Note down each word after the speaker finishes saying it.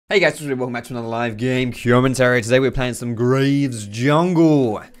Hey guys, welcome back to another live game commentary. Today we're playing some Graves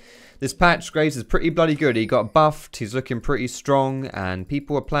Jungle. This patch, Graves is pretty bloody good. He got buffed, he's looking pretty strong, and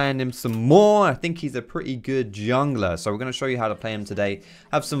people are playing him some more. I think he's a pretty good jungler. So we're going to show you how to play him today.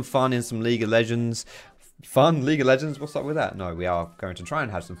 Have some fun in some League of Legends. Fun? League of Legends? What's up with that? No, we are going to try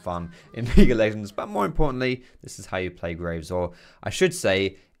and have some fun in League of Legends. But more importantly, this is how you play Graves. Or I should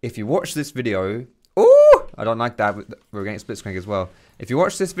say, if you watch this video... Ooh! I don't like that. We're getting split screen as well. If you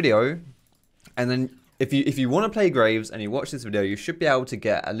watch this video, and then if you want to play Graves and you watch this video, you should be able to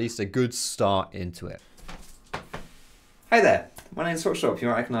get at least a good start into it. Hey there, my name is Foxdrop. You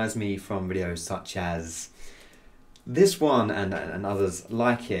might recognize me from videos such as this one and others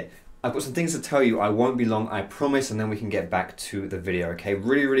like it. I've got some things to tell you. I won't be long, I promise, and then we can get back to the video, okay?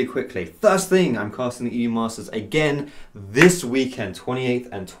 Really quickly. First thing, I'm casting the EU Masters again this weekend, 28th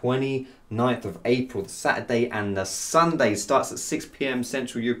and 29th of April, the Saturday and the Sunday. Starts at 6 PM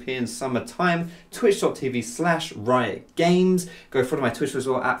Central European Summer Time. Twitch.tv/Riot Games. Go follow my Twitch as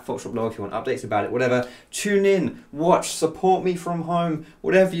well, at Foxdrop if you want updates about it, whatever. Tune in, watch, support me from home,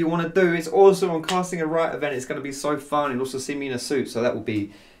 whatever you want to do. It's awesome. I'm casting a Riot event. It's going to be so fun. You'll also see me in a suit, so that will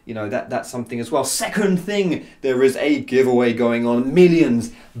be... You know, that's something as well. Second thing, there is a giveaway going on.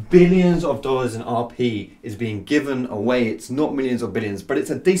 Millions, billions of dollars in RP is being given away. It's not millions or billions, but it's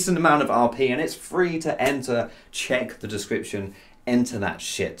a decent amount of RP and it's free to enter. Check the description, enter that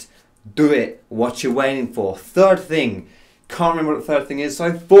shit. Do it. What you're waiting for. Third thing, can't remember what the third thing is.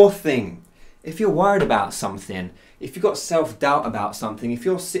 So fourth thing, if you're worried about something, if you've got self-doubt about something, if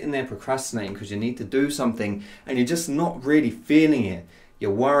you're sitting there procrastinating because you need to do something and you're just not really feeling it, you're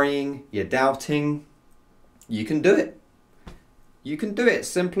worrying, you're doubting, you can do it. You can do it,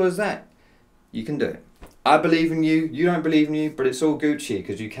 simple as that. You can do it. I believe in you, you don't believe in you, but it's all Gucci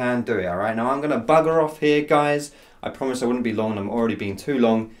because you can do it, alright? Now I'm going to bugger off here, guys. I promise I wouldn't be long and I'm already being too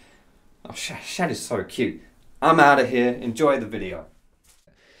long. Oh, Shad is so cute. I'm out of here, enjoy the video.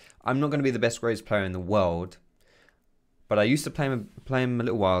 I'm not going to be the best Graves player in the world, but I used to play him a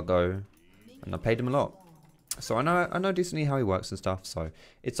little while ago, and I played him a lot. So I know decently how he works and stuff, so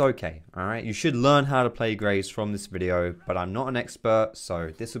it's okay, alright? You should learn how to play Graves from this video, but I'm not an expert, so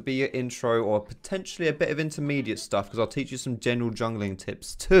this will be your intro or potentially a bit of intermediate stuff, because I'll teach you some general jungling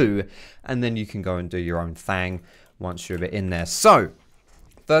tips too, and then you can go and do your own thing once you're a bit in there. So,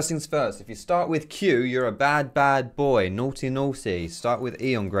 first things first, if you start with Q, you're a bad boy, naughty. Start with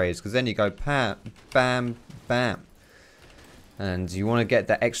E on Graves, because then you go bam, bam. And you want to get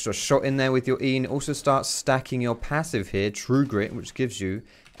that extra shot in there with your E, and also start stacking your passive here, True Grit, which gives you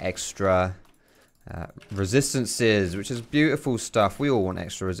extra resistances, which is beautiful stuff. We all want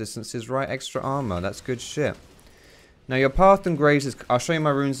extra resistances, right? Extra armor, that's good shit. Now your path and Graves is... I'll show you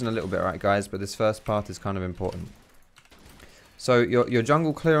my runes in a little bit, right guys, but this first path is kind of important. So your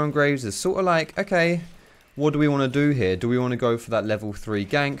jungle clear on Graves is sort of like, okay... What do we want to do here? Do we want to go for that level 3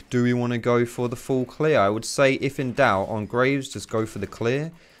 gank? Do we want to go for the full clear? I would say if in doubt on Graves, just go for the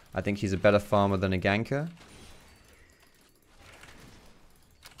clear. I think he's a better farmer than a ganker.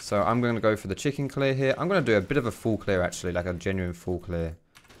 So I'm going to go for the chicken clear here. I'm going to do a bit of a full clear actually, like a genuine full clear.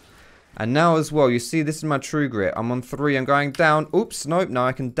 And now as well, you see this is my True Grit. I'm on 3, I'm going down. Oops, nope, now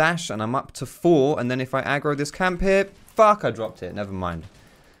I can dash and I'm up to 4. And then if I aggro this camp here, fuck, I dropped it, never mind.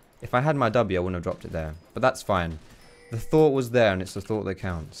 If I had my W, I wouldn't have dropped it there. But that's fine. The thought was there, and it's the thought that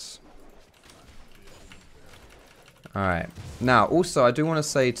counts. Alright. Now, also, I do want to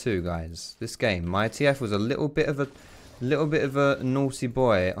say too, guys. This game, my TF was a little bit of a naughty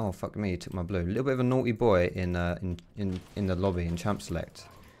boy. Oh, fuck me, he took my blue. A little bit of a naughty boy in the lobby, in Champ Select.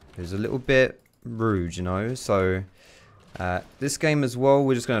 It was a little bit rude, you know? So... this game as well,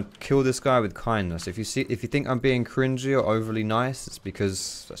 we're just going to kill this guy with kindness. If you think I'm being cringy or overly nice, it's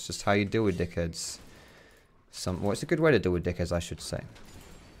because that's just how you deal with dickheads. Well, it's a good way to deal with dickheads, I should say.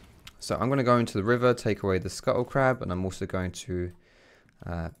 So I'm going to go into the river, take away the scuttle crab, and I'm also going to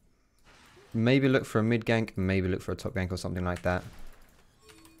maybe look for a mid gank, maybe look for a top gank or something like that.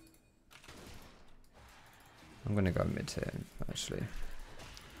 I'm going to go mid here, actually.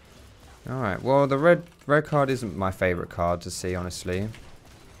 Alright, well the red card isn't my favourite card to see, honestly.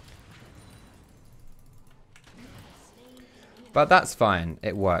 But that's fine,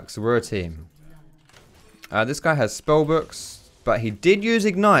 it works, we're a team. This guy has spellbooks, but he did use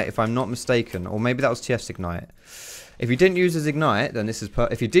Ignite if I'm not mistaken, or maybe that was TF's Ignite. If he didn't use his Ignite, then this is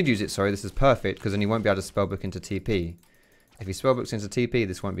if he did use it, sorry, this is perfect, because then he won't be able to spellbook into TP. If he spellbooks into TP,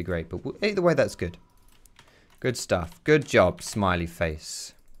 this won't be great, but either way that's good. Good stuff, good job, smiley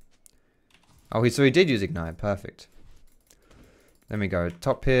face. Oh, so he did use Ignite. Perfect. Let me go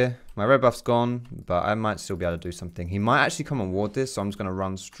top here. My red buff's gone, but I might still be able to do something. He might actually come and ward this, so I'm just going to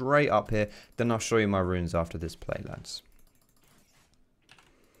run straight up here. Then I'll show you my runes after this play, lads.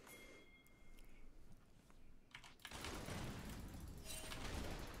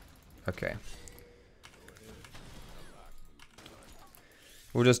 Okay.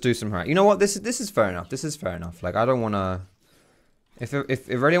 We'll just do some harass. You know what? This is fair enough. This is fair enough. Like, I don't want to... If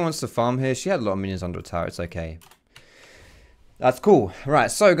Aurelia wants to farm here, she had a lot of minions under a tower. It's okay. That's cool. Right,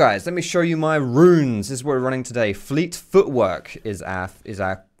 so guys, let me show you my runes. This is what we're running today. Fleet Footwork is our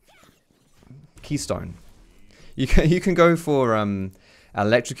keystone. You can go for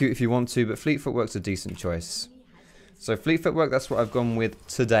Electrocute if you want to, but Fleet Footwork's a decent choice. So Fleet Footwork, that's what I've gone with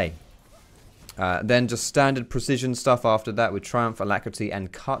today. Then just standard precision stuff after that with Triumph, Alacrity,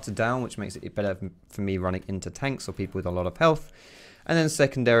 and Cut Down, which makes it better for me running into tanks or people with a lot of health. And then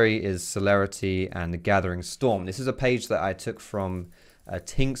secondary is Celerity and the Gathering Storm. This is a page that I took from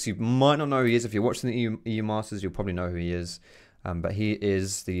Tinks. You might not know who he is. If you're watching the EU Masters, you'll probably know who he is. But he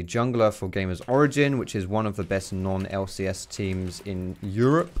is the jungler for Gamers Origin, which is one of the best non-LCS teams in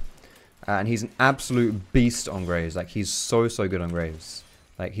Europe. And he's an absolute beast on Graves. Like, he's so good on Graves.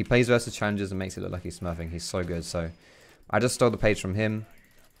 Like, he plays versus challenges and makes it look like he's smurfing. He's so good. So I just stole the page from him.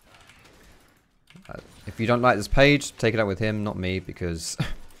 If you don't like this page, take it up with him, not me, because,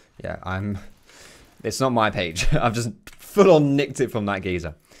 yeah, it's not my page. I've just full on nicked it from that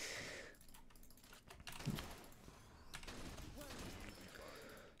geezer.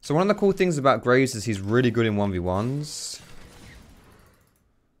 So one of the cool things about Graves is he's really good in 1v1s.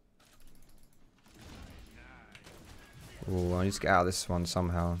 Oh, I need to get out of this one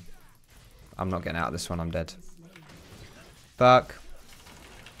somehow. I'm not getting out of this one, I'm dead. Fuck.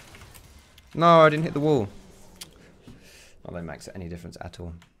 No, I didn't hit the wall. Not that makes any difference at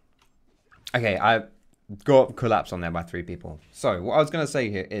all. Okay, I got collapsed on there by 3 people. So, what I was going to say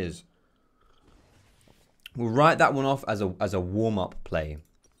here is, we'll write that one off as a warm-up play.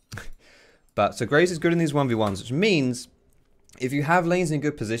 But, so Graves is good in these 1v1s, which means, if you have lanes in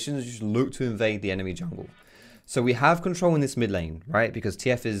good positions, you should look to invade the enemy jungle. So we have control in this mid lane, right? Because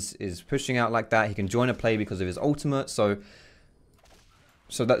TF is pushing out like that. He can join a play because of his ultimate, so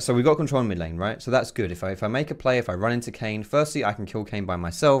we got control in mid lane, right? So that's good. If I make a play, if I run into Kayn, firstly I can kill Kayn by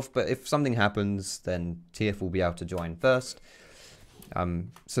myself, but if something happens, then TF will be able to join first.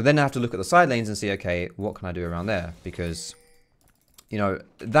 So then I have to look at the side lanes and see, okay, what can I do around there? Because, you know,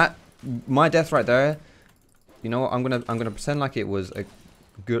 that my death right there, you know what, I'm gonna pretend like it was a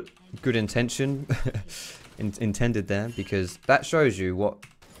good intention intended there, because that shows you what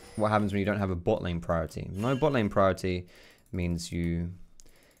happens when you don't have a bot lane priority. No bot lane priority means you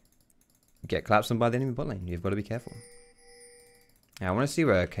get collapsed on by the enemy bot lane. You've got to be careful. Yeah, I want to see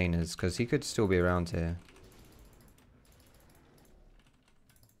where Kayn is, because he could still be around here.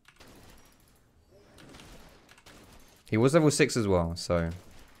 He was level 6 as well, so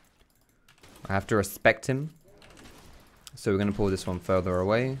I have to respect him. So we're going to pull this one further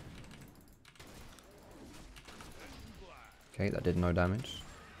away. Okay, that did no damage.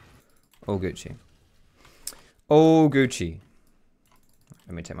 All Gucci. All Gucci.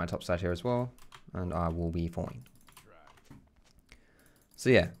 Let me take my top side here as well, and I will be fine. So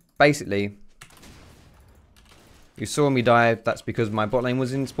yeah, basically, you saw me die. That's because my bot lane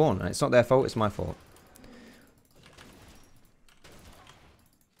was in spawn, and it's not their fault, it's my fault.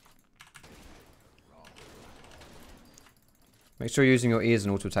 Make sure you're using your ears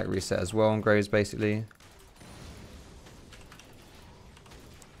and auto attack reset as well on Graves, basically.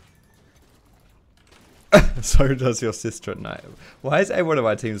 So does your sister at night. Why is everyone on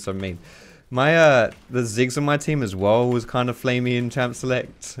my team so mean? My the Ziggs on my team as well was kind of flamey in champ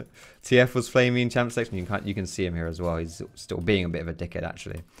select. TF was flamey in champ select, and you can see him here as well. He's still being a bit of a dickhead,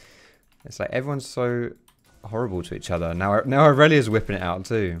 actually. It's like everyone's so horrible to each other. Now Aurelia's whipping it out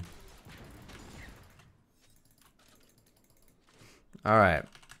too. Alright.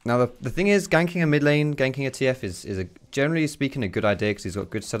 Now the thing is, ganking a mid lane, ganking a TF is generally speaking a good idea, because he's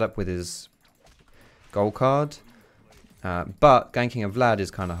got good setup with his gold card. But ganking a Vlad is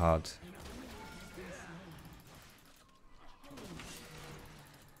kind of hard.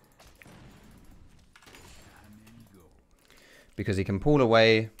 Because he can pull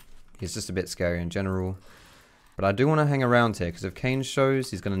away. He's just a bit scary in general. But I do want to hang around here, because if Kayn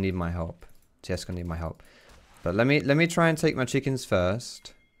shows, he's going to need my help. TF's going to need my help. But let me try and take my chickens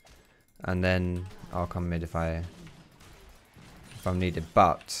first, and then I'll come mid if I'm needed.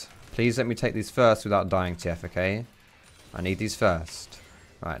 But please let me take these first without dying, TF, okay? I need these first.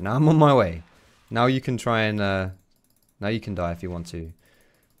 Right, now I'm on my way. Now you can try and now you can die if you want to.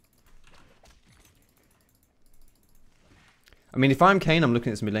 I mean, if I'm Kane, I'm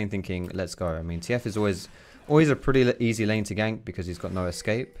looking at this mid lane thinking, let's go. I mean, TF is always a pretty easy lane to gank because he's got no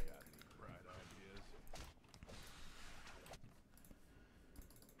escape.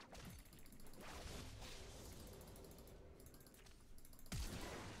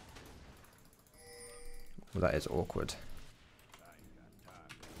 Well, that is awkward.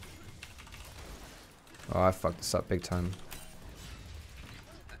 Oh, I fucked this up big time.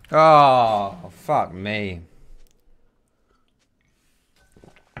 Oh, fuck me.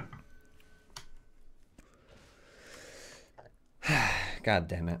 God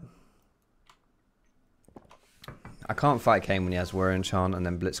damn it. I can't fight Kane when he has Warrior Enchant and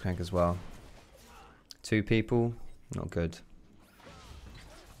then Blitzcrank as well. 2 people, not good.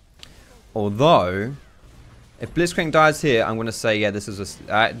 Although, if Blitzcrank dies here, I'm going to say, yeah, this is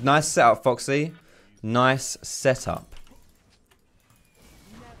a nice setup, Foxy. Nice setup.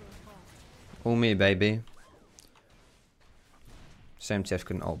 All me, baby. Shame TF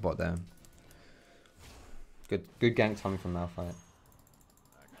couldn't ult bot there. Good gank timing from Malphite.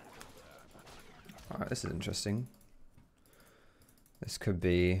 Alright, this is interesting. This could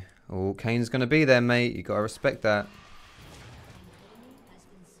be... Oh, Kane's going to be there, mate. You got to respect that.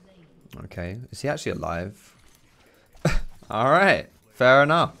 Okay, is he actually alive? Alright, fair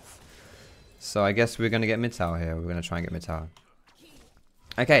enough. So I guess we're going to get mid tower here. We're going to try and get mid tower.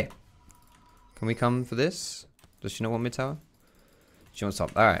 Okay. Can we come for this? Does she not want mid tower? She wants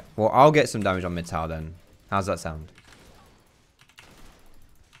top. Alright, well, I'll get some damage on mid tower then. How's that sound?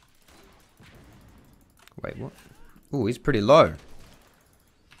 Wait, what? Ooh, he's pretty low.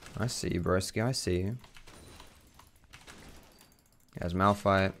 I see you, broski. I see you. There's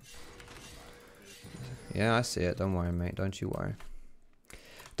Malphite. Yeah, I see it. Don't worry, mate. Don't you worry.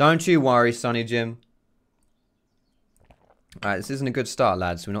 Don't you worry, Sonny Jim. Alright, this isn't a good start,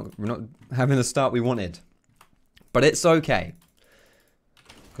 lads. We're not having the start we wanted. But it's okay.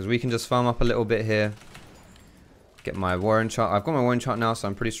 Because we can just farm up a little bit here. Get my Warren chart. I've got my Warren chart now, so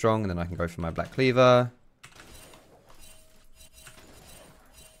I'm pretty strong. And then I can go for my Black Cleaver.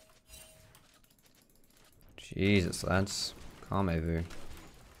 Jesus, lads. Calmez-vous.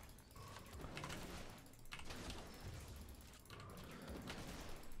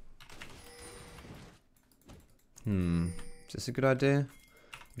 Is this a good idea?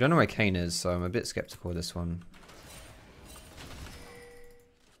 We don't know where Kane is, so I'm a bit skeptical of this one.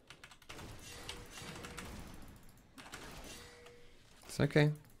 It's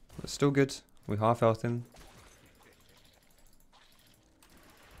okay. It's still good. We half-health him.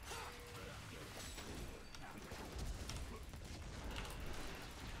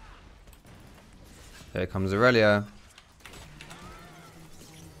 Here comes Aurelia.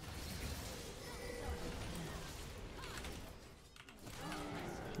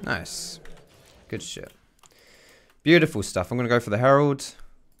 Nice. Good shit. Beautiful stuff. I'm going to go for the Herald.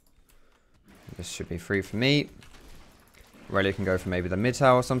 This should be free for me. Aurelia can go for maybe the mid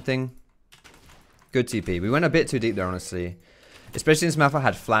tower or something. Good TP. We went a bit too deep there, honestly. Especially since Malphite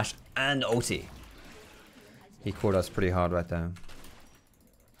had flash and ulti. He caught us pretty hard right there.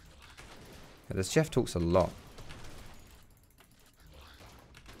 Yeah, this Jeff talks a lot.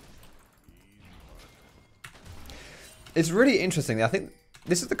 It's really interesting. I think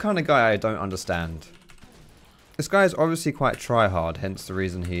this is the kind of guy I don't understand. This guy is obviously quite try-hard, hence the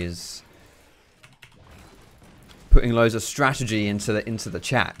reason he is putting loads of strategy into the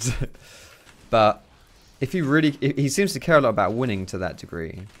chat. But if he seems to care a lot about winning to that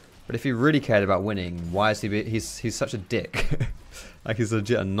degree. But if he really cared about winning, why is he's such a dick? Like he's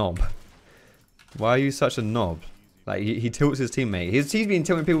legit a knob. Why are you such a knob? Like he tilts his teammate. He's been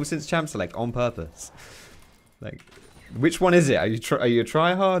tilting people since Champ Select on purpose. Like, which one is it? Are you a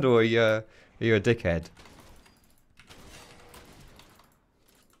tryhard or are you a dickhead?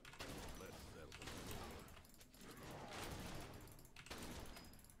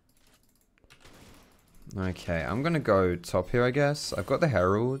 Okay, I'm gonna go top here, I guess. I've got the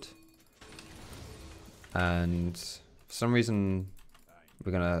Herald, and for some reason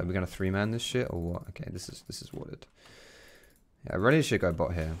we're gonna 3-man this shit or what? Okay, this is watered. Yeah, really should go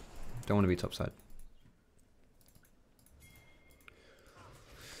bot here. Don't want to be topside.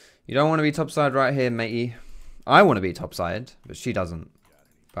 You don't want to be topside right here, matey. I want to be topside, but she doesn't.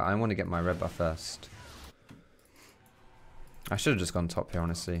 But I want to get my red buff first. I should have just gone top here,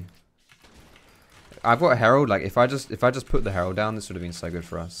 honestly. I've got a Herald. Like if I just put the Herald down, this would have been so good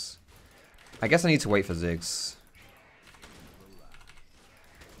for us. I guess I need to wait for Ziggs.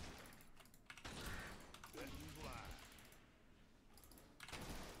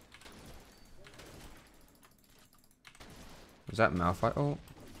 Was that Malphite? Oh.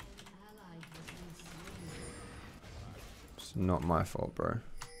 It's not my fault, bro.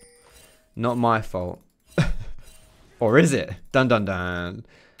 Not my fault. Or is it? Dun dun dun.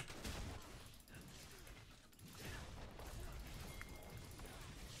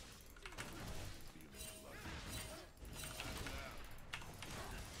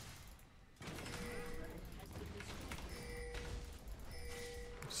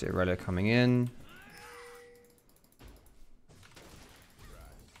 See Aurelia coming in.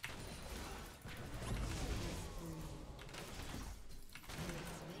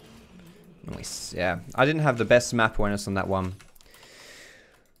 Nice. Yeah, I didn't have the best map awareness on that one.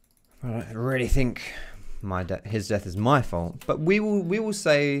 I really think his death is my fault. But we will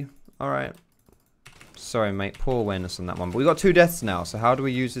say, all right. Sorry, mate. Poor awareness on that one. But we got 2 deaths now. So how do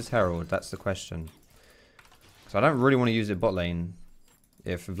we use this Herald? That's the question. So I don't really want to use it bot lane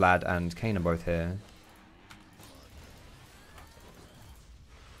if Vlad and Kayn are both here.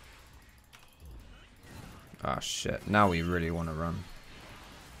 Ah, shit. Now we really want to run.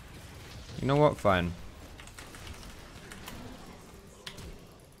 You know what? Fine.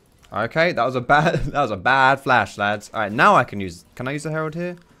 Okay, that was a bad flash, lads. All right, now I can use. Can I use the Herald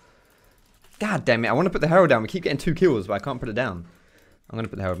here? God damn it! I want to put the Herald down. We keep getting 2 kills, but I can't put it down. I'm gonna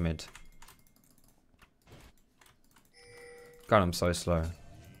put the Herald mid. God, I'm so slow.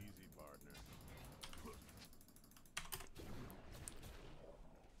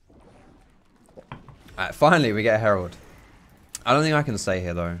 Alright, finally we get a Herald. I don't think I can stay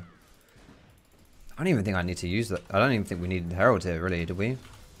here though. I don't even think I need to use that. I don't even think we needed Herald here, really, did we?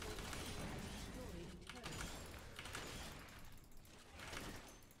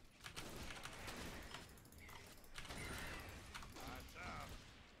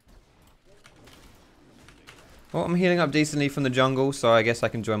 Well, I'm healing up decently from the jungle, so I guess I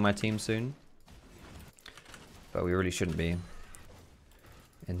can join my team soon. But we really shouldn't be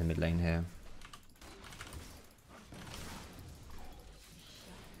in the mid lane here.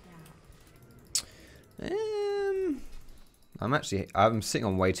 I'm sitting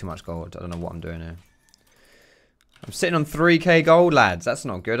on way too much gold. I don't know what I'm doing here. I'm sitting on 3k gold, lads. That's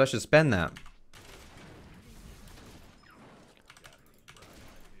not good. I should spend that.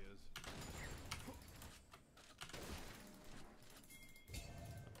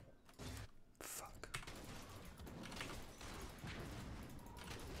 Fuck.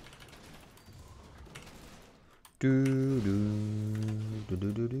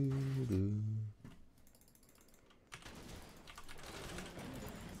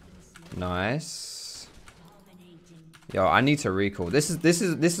 Nice. Yo, I need to recall. This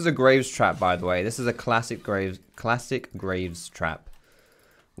is a Graves trap, by the way. This is a classic Graves trap.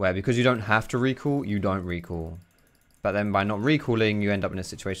 Where because you don't have to recall, you don't recall. But then by not recalling, you end up in a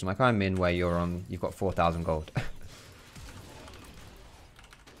situation like I'm in where you've got 4,000 gold.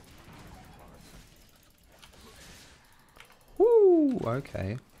 Woo,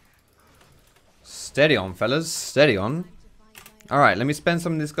 okay. Steady on, fellas. Steady on. Alright, let me spend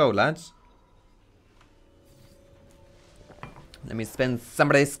some of this gold, lads. Let me spend some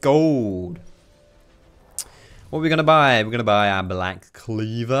of this gold. What are we going to buy? We're going to buy our Black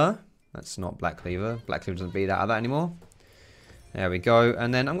Cleaver. That's not Black Cleaver. Black Cleaver doesn't beat out of that anymore. There we go.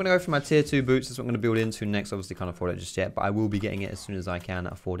 And then I'm going to go for my tier 2 boots. That's what I'm going to build into next. Obviously can't afford it just yet, but I will be getting it as soon as I can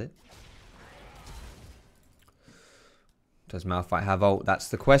afford it. Does Malphite have ult? That's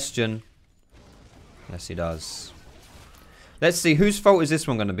the question. Yes, he does. Let's see, whose fault is this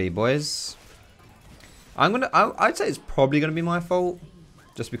one going to be, boys? I'd say it's probably going to be my fault.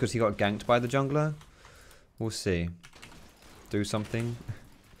 Just because he got ganked by the jungler. We'll see. Do something.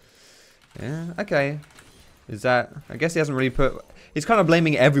 Yeah, okay. Is that... I guess he hasn't really put... He's kind of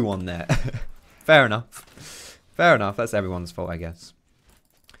blaming everyone there. Fair enough. Fair enough, that's everyone's fault, I guess.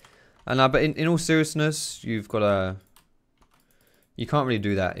 And but in all seriousness, you've got to... You can't really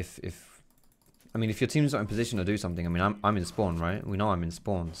do that if I mean, if your team's not in position to do something, I mean, I'm in spawn, right? We know I'm in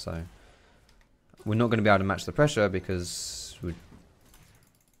spawn, so we're not going to be able to match the pressure because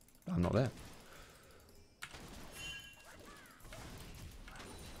I'm not there.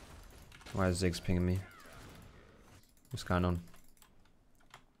 Why is Ziggs pinging me? What's going on?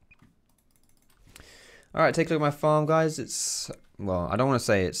 Alright, take a look at my farm, guys. It's, well, I don't want to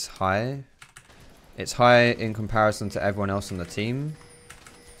say it's high. It's high in comparison to everyone else on the team.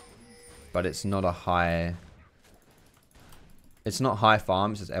 But it's not a high... It's not high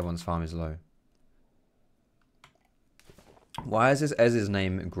farm, it's just everyone's farm is low. Why is this Ez's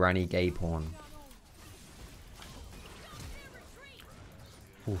name Granny Gay Porn?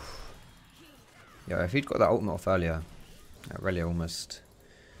 Oof. Yo, if he'd got that ultimate off earlier, that really almost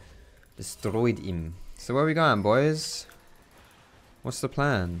destroyed him. So where are we going, boys? What's the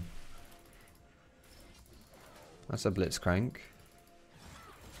plan? That's a Blitzcrank.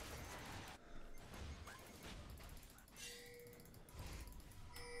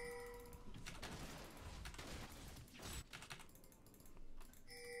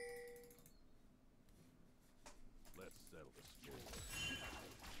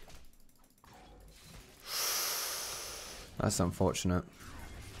 That's unfortunate.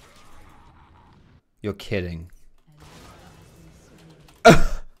 You're kidding.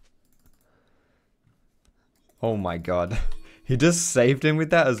 Oh my god. He just saved him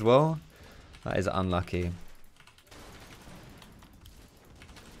with that as well? That is unlucky.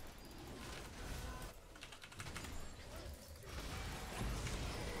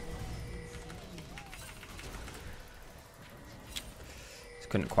 Just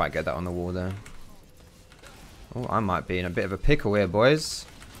couldn't quite get that on the wall there. Oh, I might be in a bit of a pickle here, boys.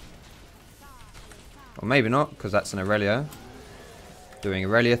 Or maybe not, because that's an Aurelia. Doing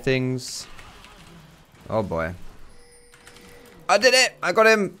Aurelia things. Oh boy. I did it! I got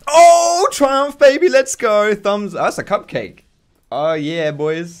him! Oh, triumph, baby! Let's go! Thumbs. Oh, that's a cupcake. Oh yeah,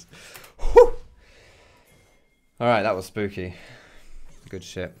 boys. Whew. Alright, that was spooky. Good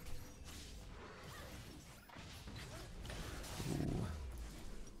shit.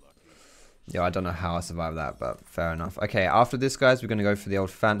 Yeah, I don't know how I survived that, but fair enough. Okay, after this, guys, we're going to go for the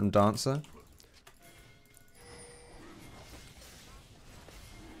old Phantom Dancer.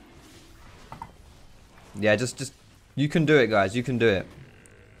 Yeah, just you can do it, guys. You can do it.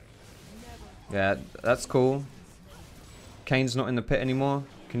 Yeah, that's cool. Kane's not in the pit anymore.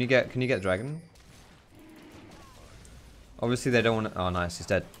 Can you get Dragon? Obviously, they don't want to... Oh, nice. He's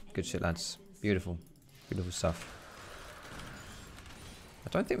dead. Good shit, lads. Beautiful. Beautiful stuff. I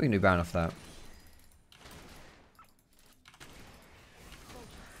don't think we can do Baron off that.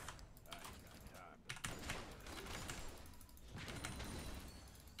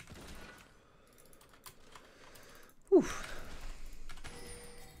 Oof.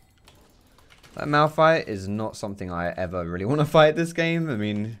 That Malphite is not something I ever really want to fight this game. I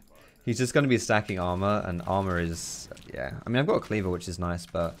mean, he's just going to be stacking armor, and armor is... Yeah. I mean, I've got a cleaver, which is nice,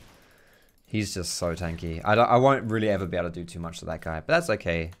 but... He's just so tanky. I won't really ever be able to do too much to that guy, but that's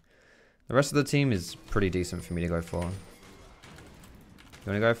okay. The rest of the team is pretty decent for me to go for. You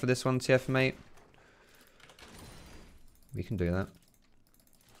want to go for this one, TF mate? We can do that.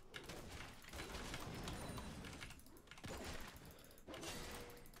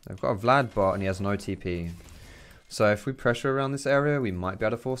 They've got a Vlad bot and he has no TP. So if we pressure around this area, we might be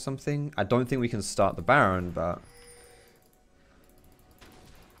able to force something. I don't think we can start the Baron, but...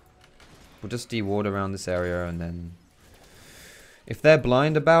 We'll just de-ward around this area, and then... If they're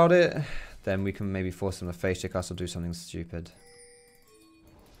blind about it, then we can maybe force them to face check us or do something stupid.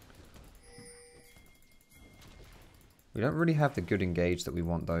 We don't really have the good engage that we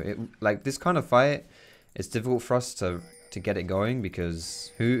want, though. Like, this kind of fight, it's difficult for us to get it going,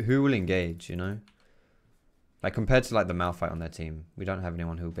 because who will engage, you know? Like, compared to, like, the Malphite on their team, we don't have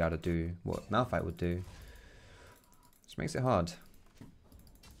anyone who will be able to do what Malphite would do. Which makes it hard.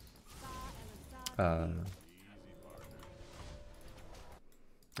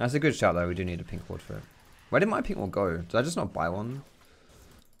 That's a good shout, though. We do need a pink ward for it. Where did my pink ward go? Did I just not buy one?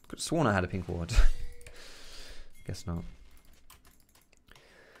 Could have sworn I had a pink ward. Guess not.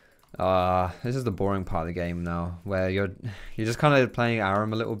 This is the boring part of the game now, where you're just kind of playing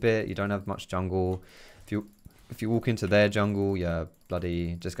Aram a little bit. You don't have much jungle. If you walk into their jungle, you're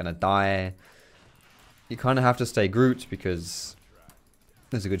bloody just gonna die. You kind of have to stay grouped, because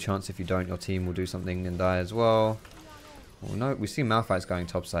there's a good chance if you don't, your team will do something and die as well. Oh no, we see Malphite's going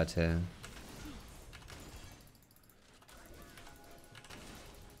topside here.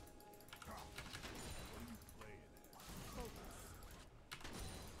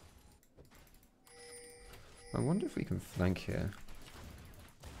 I wonder if we can flank here.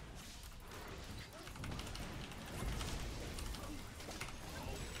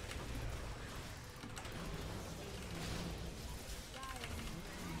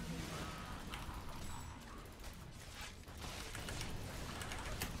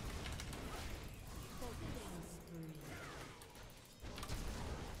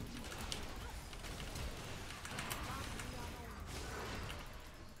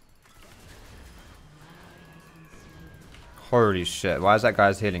 Holy shit, why is that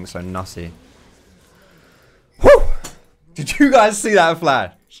guy's healing so nutty? Whew! Did you guys see that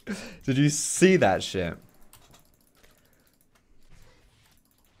flash? Did you see that shit?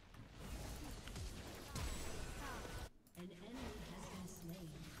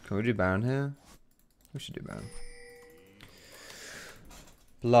 Can we do Baron here? We should do Baron.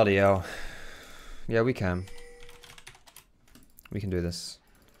 Bloody hell. Yeah, we can. We can do this.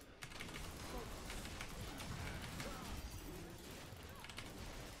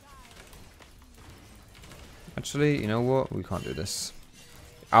 Actually, you know what? We can't do this.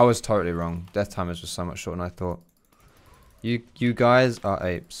 I was totally wrong. Death timers was so much shorter than I thought. You guys are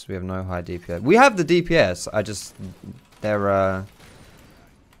apes. We have no high DPS. We have the DPS. I just their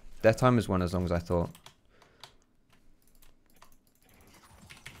death timers weren't as long as I thought.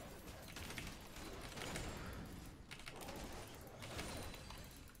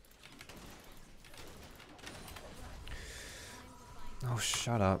 Oh,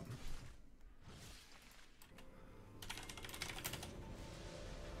 shut up.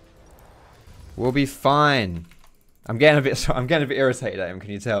 We'll be fine. I'm getting a bit irritated at him.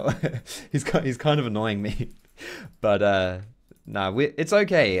 Can you tell? he's kind of annoying me. But nah, it's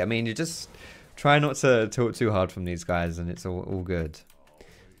okay. I mean, you just try not to talk too hard from these guys, and it's all good.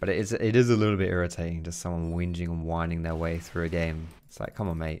 But it is a little bit irritating, just someone whinging and whining their way through a game. It's like, come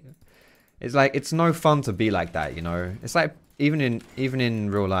on, mate. It's like, it's no fun to be like that, you know. It's like even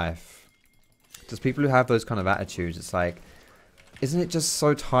in real life, just people who have those kind of attitudes. It's like, isn't it just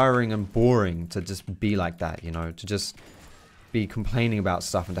so tiring and boring to just be like that, you know? To just be complaining about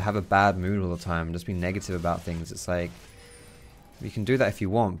stuff and to have a bad mood all the time and just be negative about things. It's like, you can do that if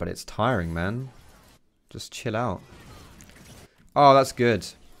you want, but it's tiring, man. Just chill out. Oh, that's good.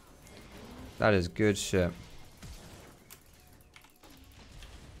 That is good shit.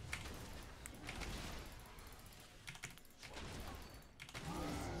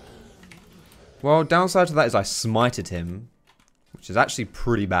 Well, downside to that is I smited him, which is actually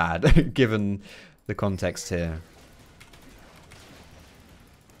pretty bad, given the context here.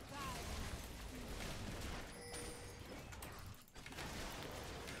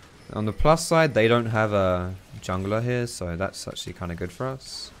 On the plus side, they don't have a jungler here, so that's actually kind of good for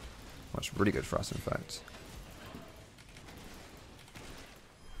us. Well, it's really good for us, in fact.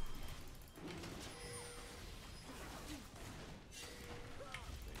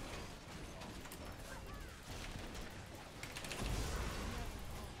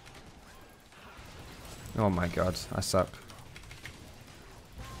 Oh my god, I suck.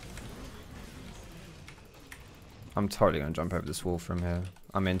 I'm totally gonna jump over this wall from here.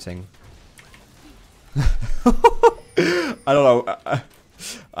 I'm inting. I don't know.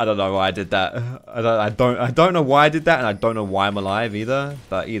 I don't know why I did that. I don't know why I did that, and I don't know why I'm alive either.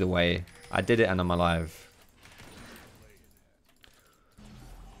 But either way, I did it and I'm alive.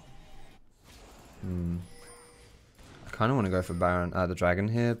 I kind of want to go for Baron, the dragon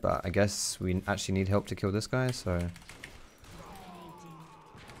here, but I guess we actually need help to kill this guy, so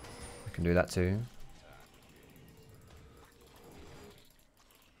I can do that too.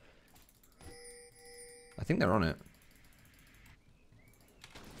 I think they're on it.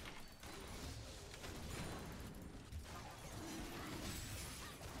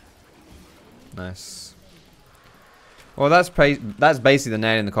 Nice. Well, that's basically the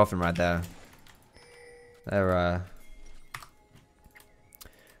nail in the coffin right there. They're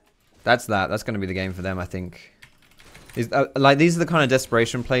that's going to be the game for them, I think. Like, these are the kind of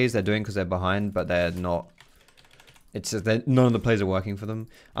desperation plays they're doing because they're behind, but they're not. It's just that none of the plays are working for them.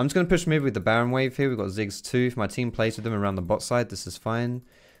 I'm just going to push mid with the Baron wave here. We've got Ziggs 2. If my team plays with them around the bot side, this is fine.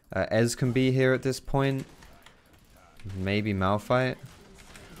 Ez can be here at this point. Maybe Malphite.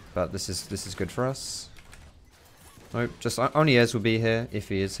 But this is good for us. Nope, just only Ez will be here if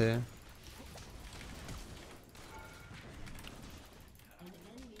he is here.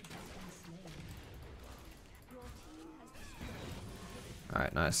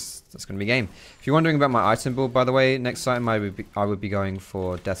 Alright, nice. That's going to be game. If you're wondering about my item build, by the way, next time I would be going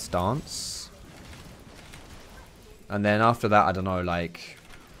for Death's Dance. And then after that, I don't know, like,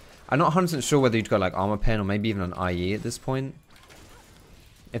 I'm not 100% sure whether you'd go like Armor Pen or maybe even an IE at this point.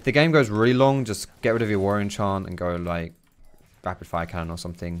 If the game goes really long, just get rid of your Warrior Enchant and go like Rapid Fire Cannon or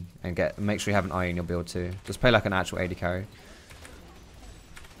something, and make sure you have an IE in your build too. Just play like an actual AD carry.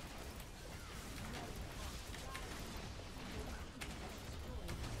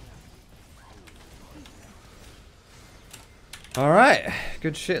 Alright,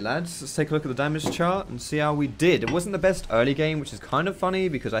 good shit lads. Let's take a look at the damage chart and see how we did. It wasn't the best early game, which is kind of funny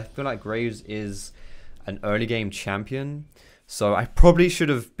because I feel like Graves is an early game champion. So I probably should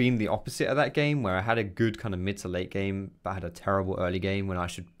have been the opposite of that game, where I had a good kind of mid to late game, but I had a terrible early game when I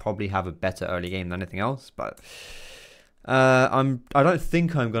should probably have a better early game than anything else. But I don't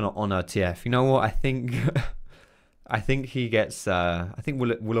think I'm gonna honor TF. You know what? I think I think he gets. I think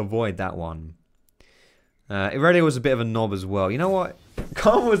we'll avoid that one. Irelia was a bit of a knob as well. You know what?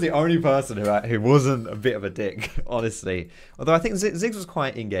 Karma was the only person who wasn't a bit of a dick, honestly. Although I think Ziggs was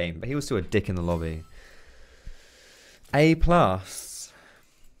quite in-game, but he was still a dick in the lobby. A+.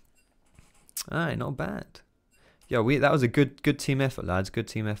 Alright, not bad. Yo, that was a good team effort, lads. Good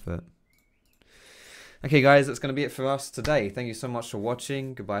team effort. Okay, guys, that's going to be it for us today. Thank you so much for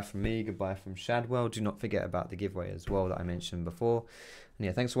watching. Goodbye from me. Goodbye from Shadwell. Do not forget about the giveaway as well that I mentioned before. And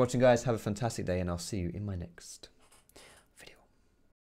yeah, thanks for watching, guys. Have a fantastic day, and I'll see you in my next.